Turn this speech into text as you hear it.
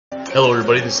Hello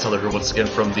everybody, this is Tyler here once again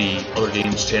from the Other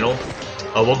Games channel.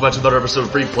 Welcome back to another episode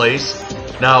of Free Playz.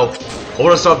 Now, I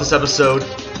want to start this episode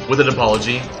with an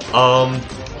apology.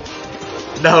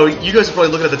 Now, you guys are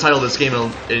probably looking at the title of this game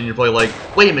and you're probably like,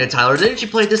 wait a minute Tyler, didn't you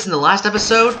play this in the last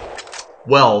episode?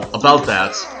 Well, about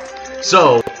that.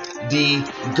 So, the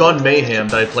gun Mayhem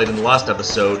that I played in the last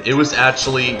episode, it was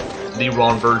actually the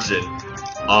wrong version.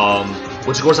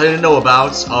 Which of course I didn't know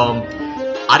about.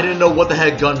 I didn't know what the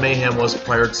heck gun Mayhem was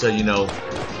prior to, you know,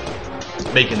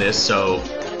 making this, so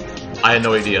I had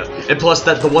no idea. And plus,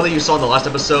 the one that you saw in the last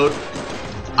episode,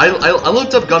 I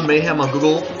looked up gun Mayhem on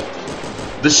Google.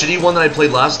 The shitty one that I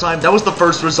played last time, that was the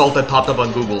first result that popped up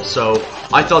on Google, so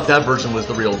I thought that version was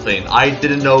the real thing. I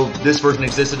didn't know this version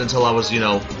existed until I was, you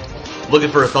know,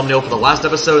 looking for a thumbnail for the last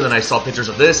episode, and then I saw pictures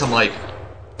of this. I'm like,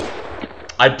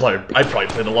 I probably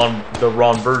played the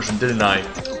wrong version, didn't I?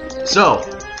 So,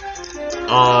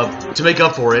 to make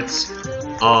up for it,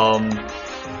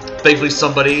 thankfully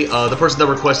somebody, the person that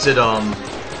requested,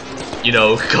 you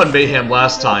know, gun Mayhem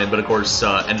last time, but of course,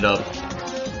 I ended up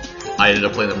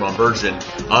playing the wrong version.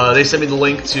 They sent me the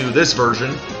link to this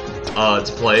version,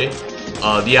 to play,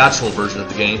 the actual version of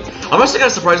the game. I'm actually kind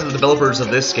of surprised that the developers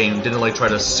of this game didn't, like, try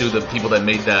to sue the people that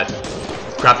made that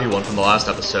crappy one from the last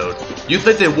episode. You'd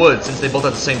think they would, since they both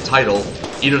had the same title.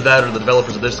 Either that or the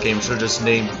developers of this game should have just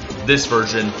named this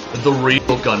version the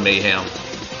real gun Mayhem.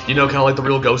 You know, kind of like the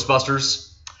real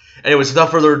Ghostbusters. Anyways,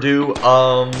 without further ado,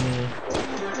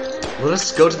 let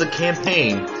us go to the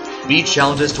campaign. Beat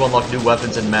challenges to unlock new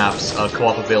weapons and maps,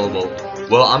 co-op available.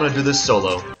 Well, I'm gonna do this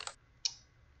solo.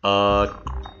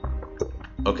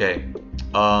 Okay.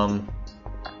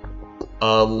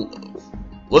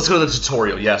 Let's go to the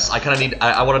tutorial. Yes, I kind of need.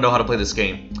 I want to know how to play this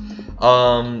game.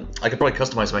 I could probably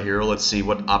customize my hero. Let's see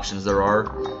what options there are.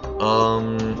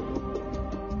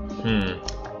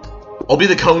 I'll be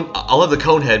the cone. I'll have the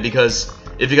cone head because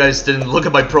if you guys didn't look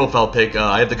at my profile pic,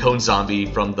 I have the cone zombie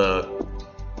from the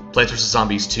Plants vs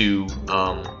Zombies 2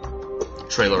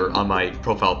 trailer on my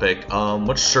profile pic.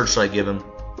 What shirt should I give him?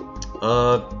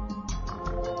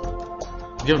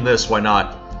 Give him this. Why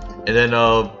not? And then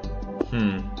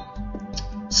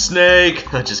Snake!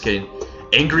 Just kidding.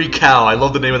 Angry Cow. I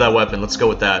love the name of that weapon. Let's go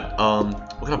with that.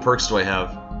 What kind of perks do I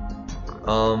have?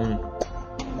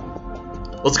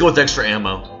 Let's go with extra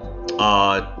ammo.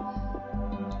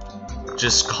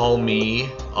 Just call me,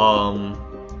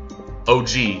 OG.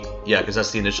 Yeah, because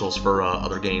that's the initials for,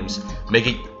 other games. Make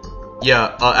it...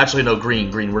 Yeah, actually, no,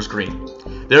 green. Green. Where's green?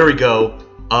 There we go.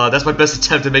 That's my best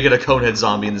attempt to make it a conehead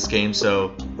zombie in this game,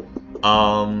 so...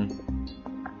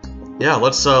 Yeah,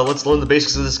 let's learn the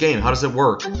basics of this game. How does it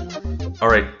work?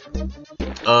 Alright.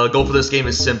 Goal for this game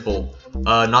is simple.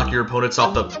 Knock your opponents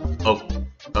off the...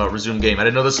 resume game. I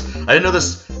didn't know this.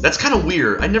 That's kind of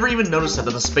weird. I never even noticed that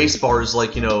the space bar is,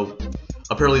 like, you know,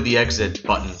 apparently the exit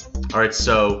button. Alright,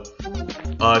 so...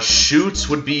 shoots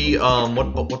would be,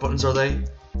 what buttons are they?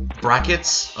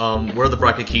 Brackets? Where are the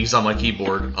bracket keys on my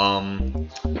keyboard? All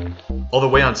the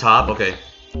way on top? Okay.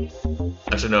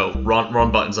 Actually, no.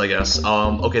 Wrong buttons, I guess.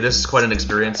 Okay, this is quite an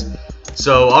experience.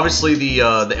 So, obviously, the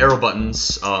arrow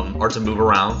buttons, are to move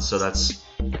around, so that's,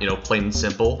 you know, plain and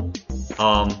simple.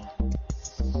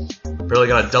 Barely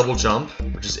got a double jump,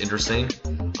 which is interesting.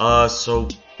 So...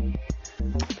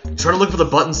 Trying to look for the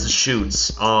buttons to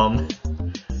shoot.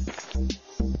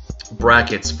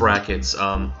 Brackets,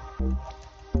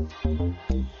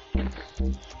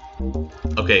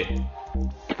 Okay.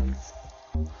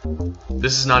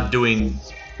 This is not doing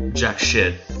jack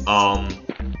shit.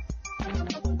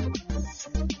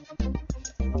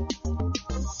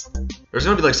 There's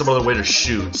gonna be like some other way to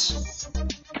shoot.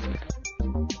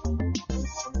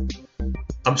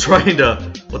 I'm trying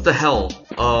to... What the hell?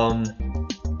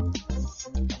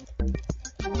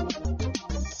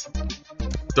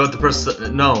 Do I have to press the...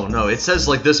 No, it says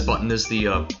like this button is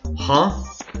the, Huh?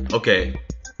 Okay.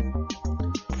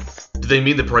 Do they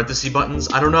mean the parenthesis buttons?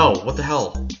 I don't know. What the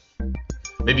hell?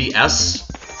 Maybe S?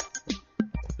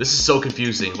 This is so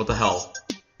confusing. What the hell?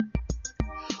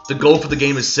 The goal for the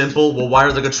game is simple. Well, why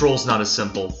are the controls not as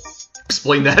simple?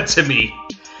 Explain that to me.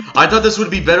 I thought this would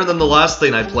be better than the last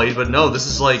thing I played, but no, this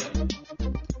is like...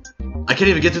 I can't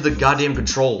even get through the goddamn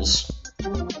controls.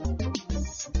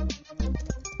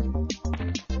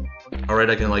 Alright,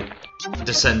 I can, like,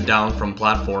 descend down from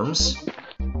platforms.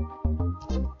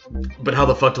 But how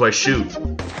the fuck do I shoot?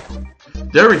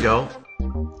 There we go.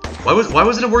 Why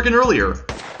wasn't it working earlier?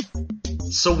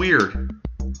 It's so weird.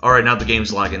 Alright, now the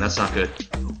game's lagging. That's not good.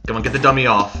 Come on, get the dummy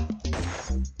off.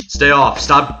 Stay off.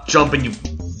 Stop jumping, you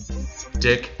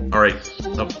dick. Alright.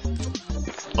 Oh.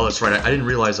 Oh, that's right. I didn't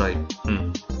realize I...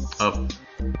 Oh.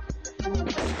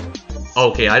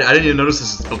 Okay, I didn't even notice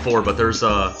this before, but there's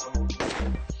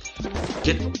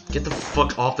Get the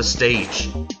fuck off the stage.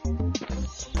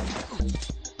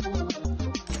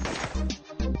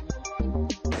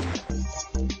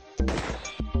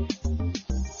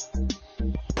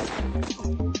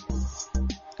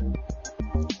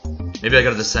 Maybe I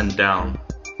gotta descend down.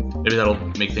 Maybe that'll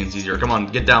make things easier. Come on,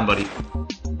 get down, buddy.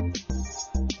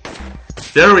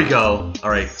 There we go.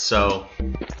 Alright, so...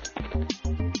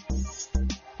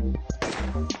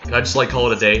 Can I just, like,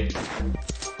 call it a day?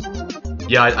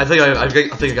 Yeah, I think I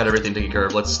got everything taken care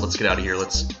of. Let's get out of here.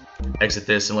 Let's exit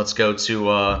this, and let's go to,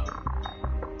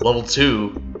 level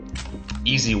 2.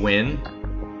 Easy win.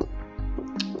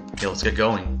 Okay, let's get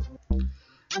going.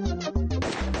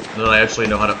 Now that I actually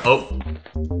know how to... Oh!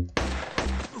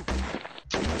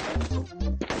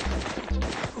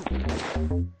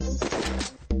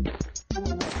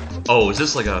 Oh, is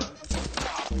this like a...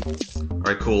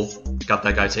 Alright, cool. Got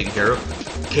that guy taken care of.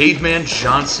 Caveman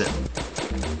Johnson.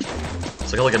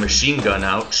 It's like a machine gun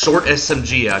out. Short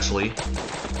SMG, actually.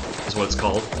 Is what it's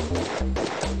called.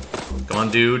 Come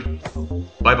on, dude.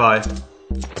 Bye-bye.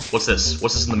 What's this?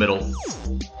 What's this in the middle?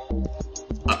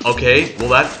 Okay, well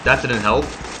that didn't help.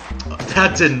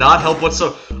 That did not help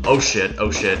whatsoever. Oh shit,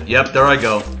 oh shit. Yep, there I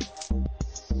go.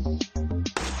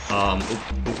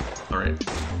 Alright.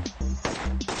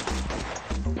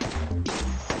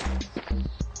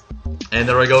 And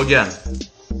there I go again.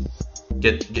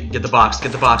 Get the box,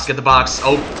 get the box, get the box.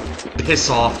 Oh, piss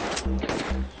off.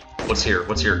 What's here?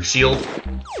 What's here? Shield?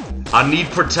 I need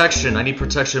protection. I need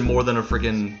protection more than a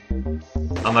freaking...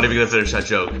 I'm not even gonna finish that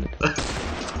joke.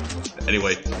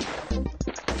 Anyway.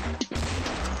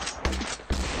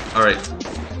 Alright.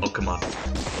 Oh, come on.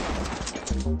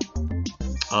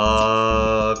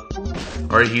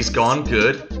 Alright, he's gone.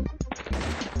 Good.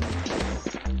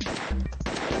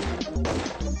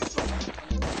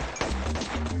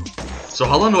 So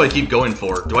how long do I keep going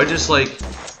for? Do I just, like...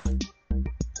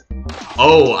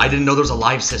 Oh, I didn't know there was a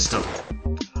live system.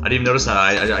 I didn't even notice that.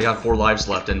 I got 4 lives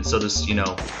left, and so does, you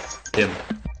know, him.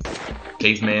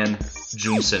 Caveman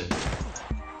Johnson.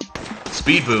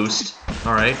 Speed boost.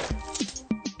 Alright.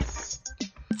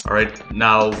 Alright,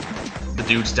 now the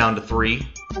dude's down to 3.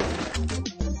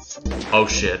 Oh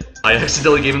shit. I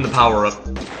accidentally gave him the power-up.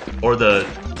 Or the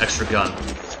extra gun.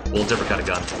 Well, a different kind of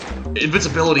gun.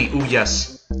 Invincibility, ooh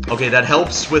yes. Okay, that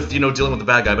helps with, you know, dealing with the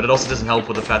bad guy, but it also doesn't help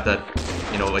with the fact that,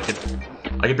 you know, I could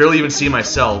barely even see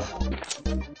myself.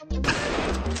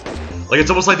 Like, it's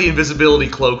almost like the invisibility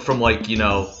cloak from, like, you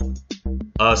know,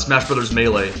 Smash Brothers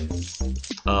Melee.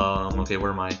 Okay,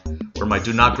 where am I? Where am I?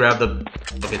 Do not grab the...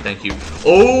 Okay, thank you.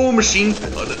 Oh,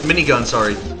 minigun,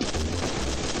 sorry.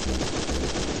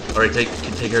 Alright,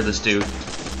 take care of this dude.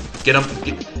 Get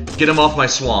him off my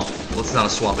swamp. Well, it's not a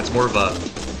swamp, it's more of a...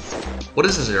 What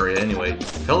is this area, anyway?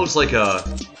 Kinda looks like a...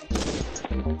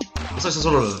 Looks like some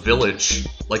sort of a village.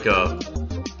 Like a...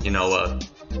 You know,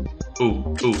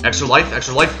 Ooh, extra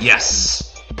life,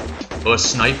 yes! Oh, a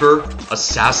sniper,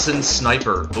 assassin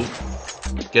sniper. Ooh.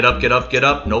 Get up, get up, get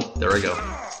up. Nope, there we go.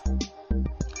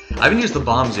 I haven't used the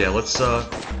bombs yet, let's,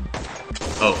 Oh,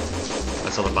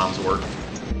 that's how the bombs work.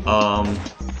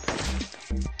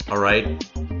 Alright,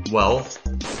 well...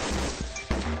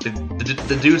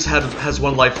 The dude has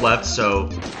 1 life left, so...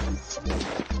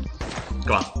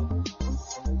 Come on.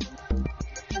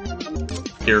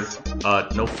 Here.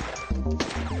 Nope.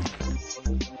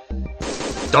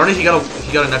 Darn it, he got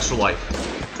an extra life.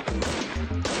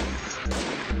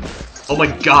 Oh my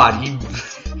god, he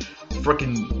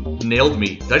frickin' nailed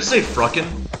me. Did I just say frickin'?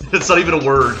 That's not even a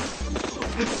word.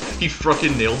 He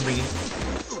frickin' nailed me.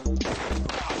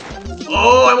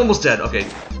 Oh, I'm almost dead. Okay.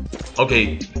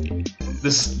 Okay.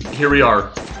 Here we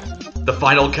are. The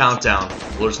final countdown.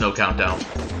 Well, there's no countdown.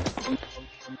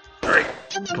 Alright.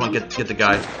 Come on, get the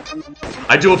guy.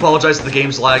 I do apologize if the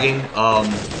game's lagging.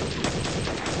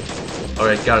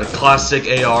 Alright, got a classic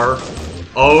AR.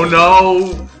 Oh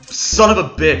no! Son of a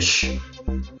bitch!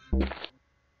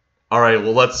 Alright,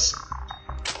 well let's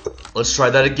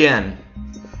try that again.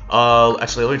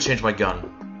 Actually, let me change my gun.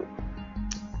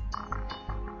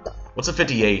 What's a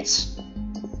 58?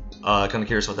 Kinda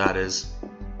curious what that is.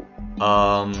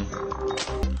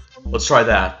 Let's try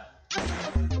that.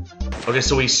 Okay,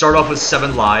 so we start off with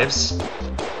 7 lives.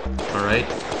 Alright.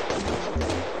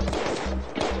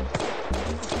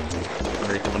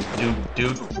 Alright, come on,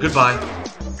 dude, goodbye.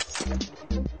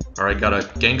 Alright, got a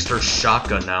gangster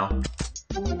shotgun now.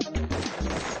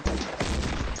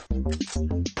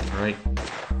 Alright.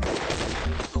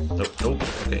 Nope,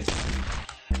 okay.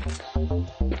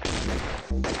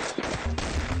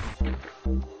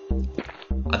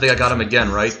 I think I got him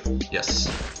again, right? Yes.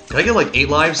 Can I get like 8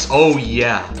 lives? Oh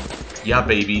yeah. Yeah,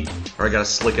 baby. Alright, got a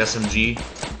slick SMG.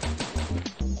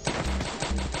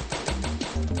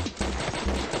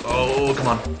 Oh, come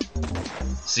on.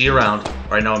 See you around.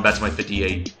 Alright, now I'm back to my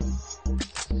 58.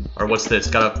 Alright, what's this?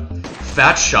 Got a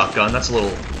fat shotgun. That's a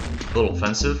little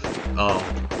offensive. Oh.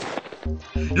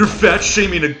 You're fat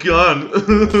shaming a gun!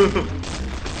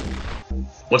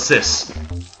 What's this?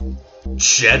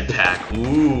 Jetpack.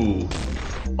 Ooh.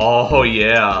 Oh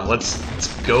yeah. Let's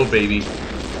go, baby.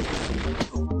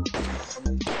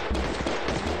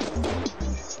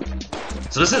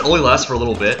 So does it only last for a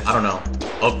little bit? I don't know.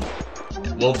 Oh.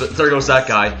 Well, there goes that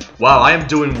guy. Wow, I am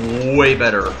doing way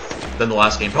better than the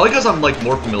last game. Probably because I'm, like,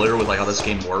 more familiar with, like, how this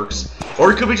game works.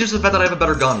 Or it could be just the fact that I have a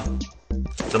better gun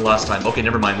than last time. Okay,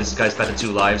 never mind. This guy's back to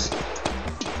 2 lives.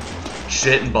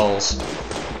 Shit and balls.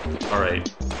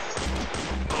 Alright.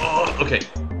 Oh, okay.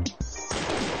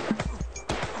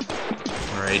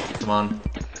 Alright, come on.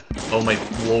 Oh my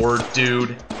lord,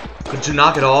 dude. Could you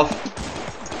knock it off?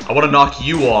 I want to knock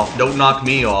you off. Don't knock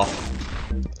me off.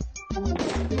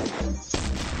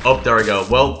 Oh, there we go.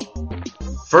 Well,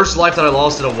 first life that I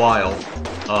lost in a while.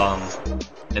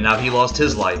 And now he lost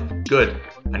his life. Good.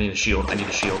 I need a shield. I need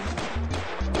a shield.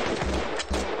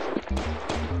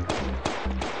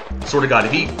 Swear to God,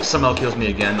 if he somehow kills me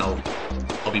again, I'll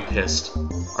be pissed.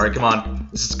 Alright, come on.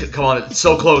 Come on, it's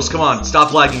so close. Come on,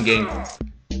 stop lagging, game.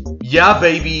 Yeah,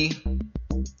 baby.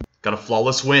 Got a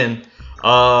flawless win.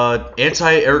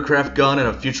 Anti-aircraft gun and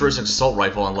a futuristic assault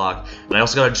rifle unlocked. And I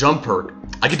also got a jump perk.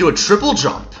 I can do a triple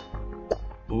jump.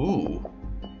 Ooh.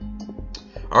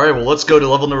 Alright, well, let's go to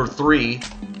level number 3.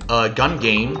 Gun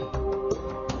game.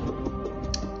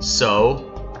 So.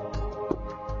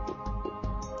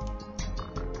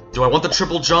 Do I want the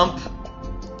triple jump?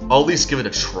 I'll at least give it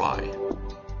a try.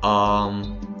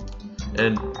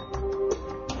 And.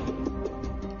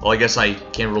 Well, I guess I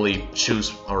can't really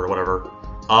choose, or whatever.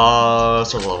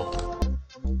 Start the level.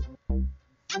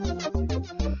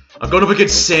 I'm going up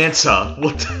against Santa.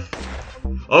 What the?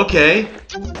 Okay.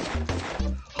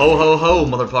 Ho ho ho,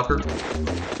 motherfucker.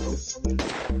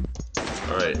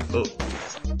 Alright. Oh.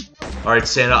 Alright,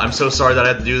 Santa, I'm so sorry that I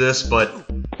had to do this, but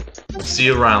see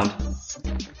you around.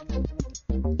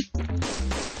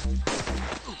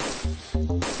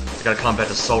 I got a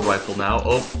combat assault rifle now.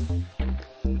 Oh.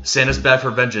 Santa's back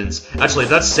for vengeance. Actually, if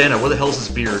that's Santa, where the hell is his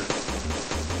beard?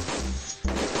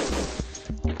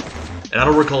 And I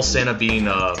don't recall Santa being,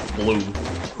 blue,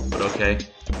 but okay.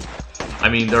 I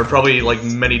mean, there are probably, like,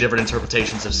 many different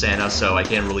interpretations of Santa, so I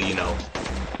can't really, you know,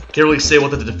 can't really say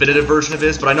what the definitive version of it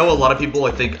is, but I know a lot of people,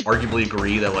 I think, arguably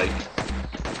agree that, like,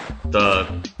 the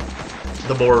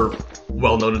more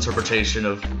well-known interpretation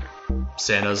of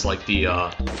Santa's, like, the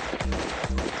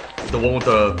one with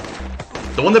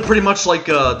the one that pretty much, like,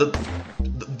 the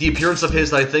appearance of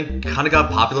his that I think kind of got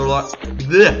popularized.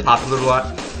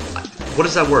 What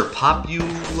is that word?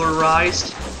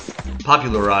 Popularized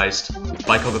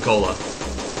by Coca-Cola.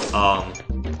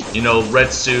 You know,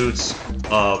 red suits,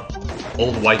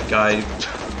 old white guy,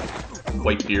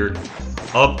 white beard.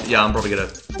 Oh, yeah, I'm probably gonna...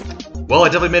 Well, I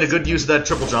definitely made a good use of that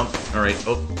triple jump. Alright,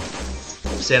 oh.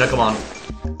 Santa, come on.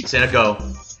 Santa, go.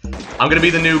 I'm gonna be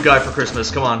the new guy for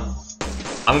Christmas, come on.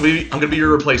 I'm gonna be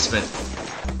your replacement.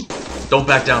 Don't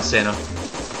back down, Santa.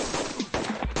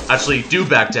 Actually, do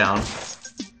back down.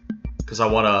 Because I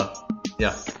wanna...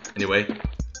 Yeah, anyway.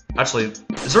 Actually,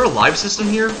 is there a live system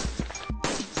here?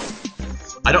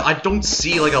 I don't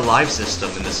see, like, a live system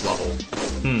in this level.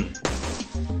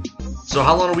 So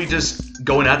how long are we just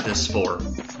going at this for?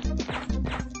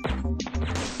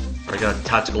 I got a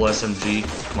tactical SMG.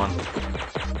 Come on.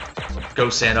 Go,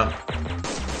 Santa.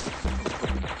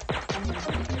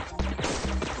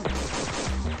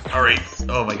 Alright.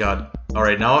 Oh my god.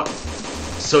 Alright, now...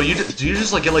 So do you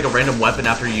just, like, get, like, a random weapon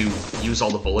after you use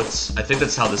all the bullets? I think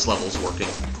that's how this level's working.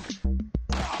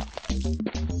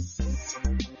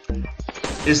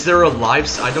 Is there a live...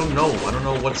 I don't know. I don't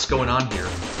know what's going on here.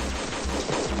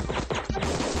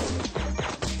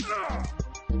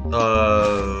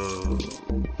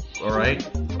 Alright.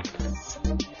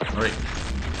 Alright.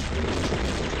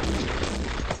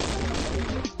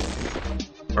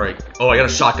 Alright. Oh, I got a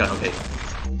shotgun. Okay.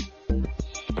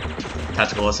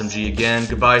 Tactical SMG again.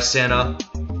 Goodbye, Santa.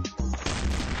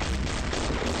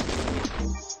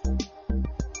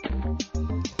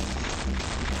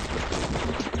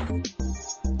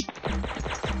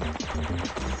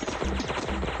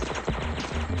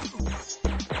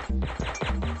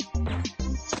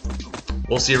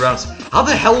 We'll see you around. How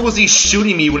the hell was he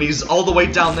shooting me when he's all the way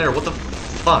down there? What the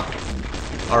fuck?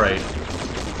 Alright.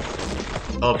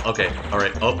 Oh, okay.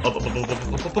 Alright.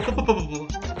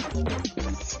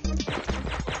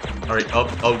 Alright,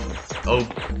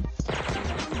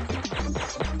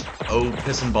 oh,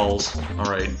 piss and balls.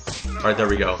 Alright, there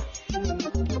we go.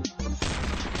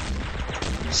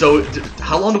 So,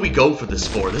 how long do we go for this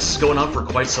for? This is going on for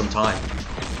quite some time.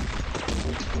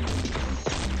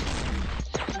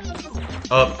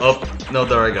 No,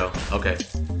 there I go. Okay.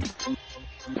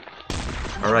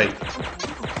 Alright.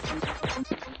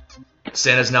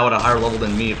 Santa's now at a higher level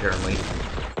than me, apparently.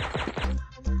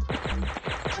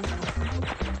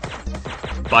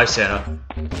 Bye, Santa.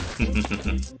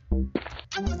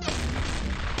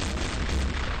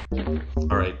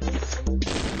 Alright.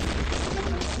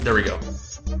 There we go.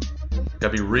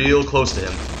 Gotta be real close to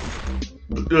him.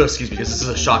 Excuse me, because this is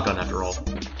a shotgun after all.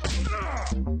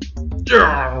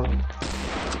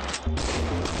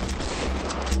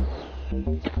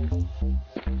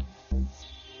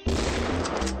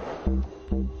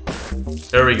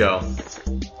 There we go.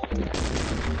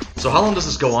 So how long does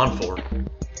this go on for?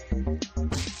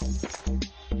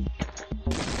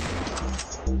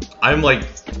 I'm like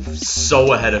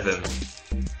so ahead of him.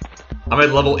 I'm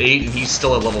at level 8 and he's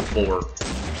still at level 4.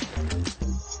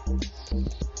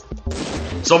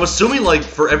 So I'm assuming like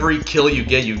for every kill you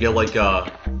get like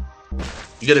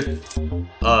you get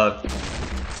a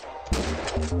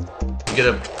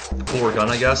cooler gun,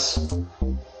 I guess.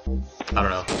 I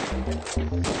don't know.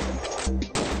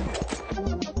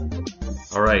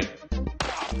 Alright.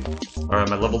 Alright,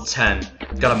 I'm at level 10.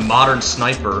 Got a modern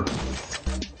sniper.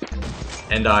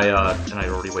 And I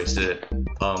already wasted it.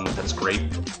 That's great.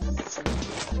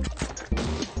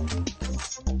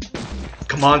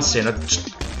 Come on, Santa.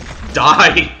 Just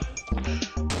die!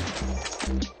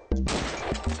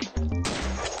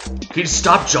 Can you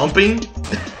stop jumping?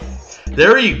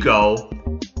 There you go.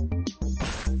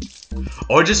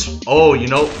 Oh, you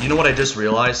know what I just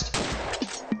realized?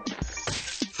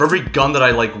 For every gun that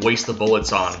I, like, waste the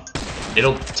bullets on,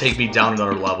 it'll take me down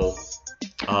another level.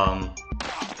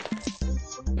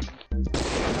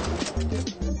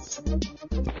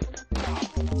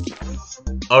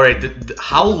 Alright,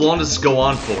 how long does this go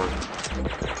on for?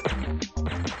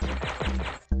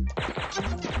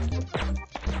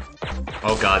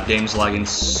 Oh god, game's lagging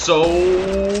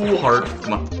so hard.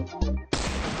 Come on.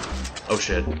 Oh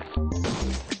shit.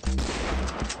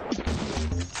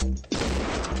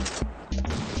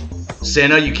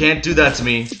 Santa, you can't do that to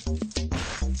me.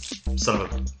 Son of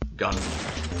a gun.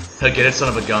 Get it, son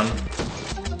of a gun?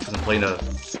 Because I'm playing a...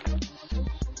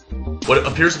 what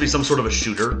appears to be some sort of a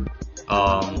shooter.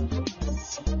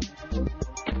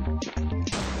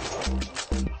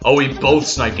 Oh, we both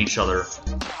sniped each other.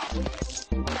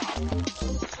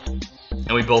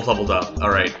 And we both leveled up.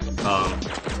 Alright.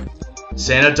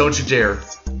 Santa, don't you dare.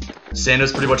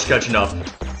 Santa's pretty much catching up.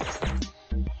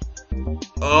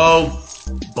 Oh,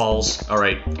 balls.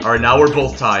 Alright. Alright, now we're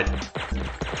both tied.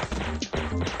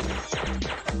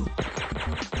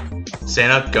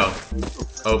 Santa, go.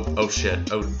 Oh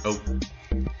shit. Oh.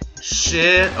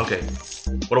 Shit. Okay.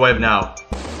 What do I have now?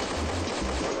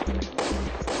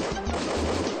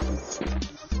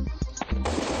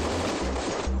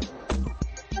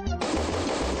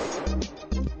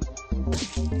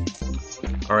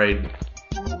 Alright.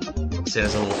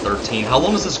 Santa's at level 13. How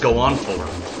long does this go on for?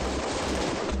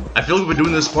 I feel like we've been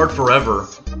doing this part forever.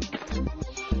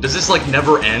 Does this, like,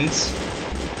 never end?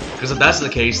 Because if that's the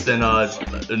case, then,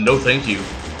 no thank you.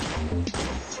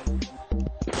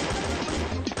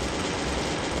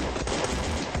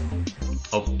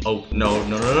 Oh,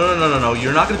 no,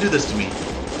 you're not gonna do this to me.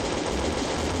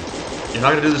 You're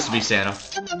not gonna do this to me, Santa.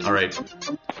 Alright.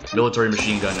 Military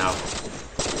machine gun now.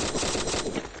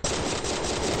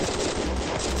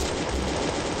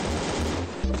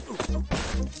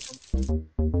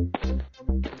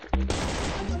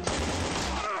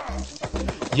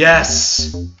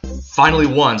 Yes! Finally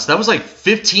won. So that was like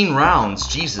 15 rounds.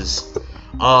 Jesus.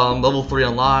 Level 3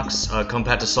 unlocks,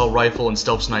 compact assault rifle, and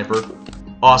stealth sniper.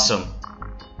 Awesome.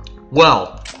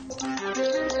 Well,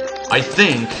 I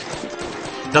think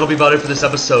that'll be about it for this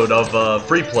episode of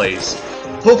Free Playz.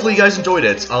 Hopefully you guys enjoyed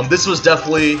it. This was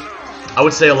definitely, I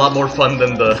would say, a lot more fun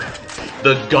than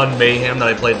the gun mayhem that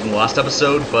I played in the last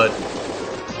episode, but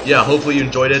yeah, hopefully you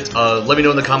enjoyed it. Let me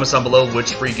know in the comments down below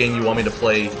which free game you want me to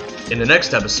play in the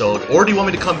next episode, or do you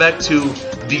want me to come back to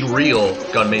the real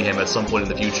gun mayhem at some point in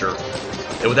the future?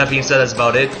 And with that being said, that's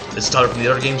about it. This is Tyler from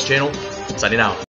the Other Games channel, signing out.